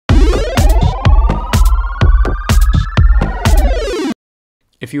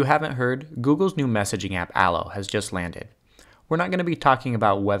If you haven't heard, Google's new messaging app Allo has just landed. We're not going to be talking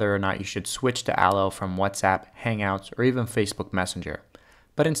about whether or not you should switch to Allo from WhatsApp, Hangouts, or even Facebook Messenger,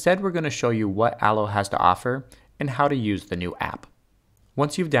 but instead we're going to show you what Allo has to offer and how to use the new app.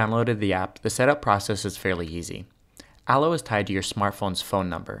 Once you've downloaded the app, the setup process is fairly easy. Allo is tied to your smartphone's phone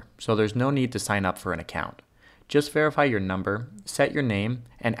number, so there's no need to sign up for an account. Just verify your number, set your name,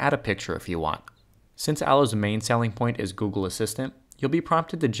 and add a picture if you want. Since Allo's main selling point is Google Assistant, you'll be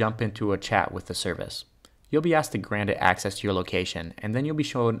prompted to jump into a chat with the service. You'll be asked to grant it access to your location, and then you'll be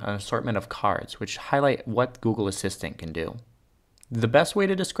shown an assortment of cards which highlight what Google Assistant can do. The best way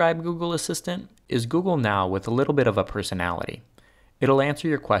to describe Google Assistant is Google Now with a little bit of a personality. It'll answer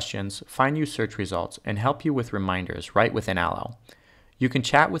your questions, find you search results, and help you with reminders right within Allo. You can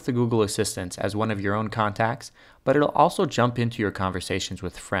chat with the Google Assistants as one of your own contacts, but it'll also jump into your conversations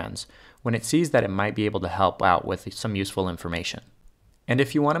with friends when it sees that it might be able to help out with some useful information. And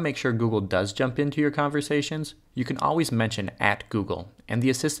if you want to make sure Google does jump into your conversations, you can always mention @Google, and the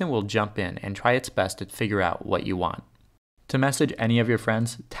assistant will jump in and try its best to figure out what you want. To message any of your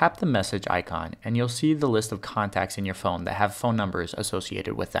friends, tap the message icon and you'll see the list of contacts in your phone that have phone numbers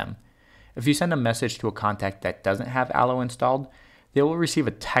associated with them. If you send a message to a contact that doesn't have Allo installed, they will receive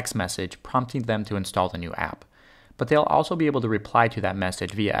a text message prompting them to install the new app. But they'll also be able to reply to that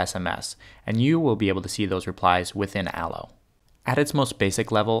message via SMS, and you will be able to see those replies within Allo. At its most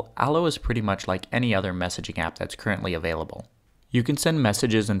basic level, Allo is pretty much like any other messaging app that's currently available. You can send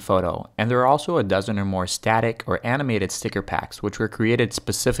messages and photo, and there are also a dozen or more static or animated sticker packs which were created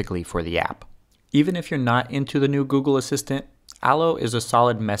specifically for the app. Even if you're not into the new Google Assistant, Allo is a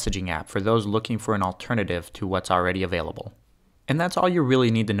solid messaging app for those looking for an alternative to what's already available. And that's all you really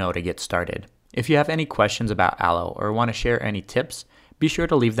need to know to get started. If you have any questions about Allo or want to share any tips, be sure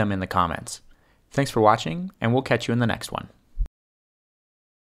to leave them in the comments. Thanks for watching, and we'll catch you in the next one.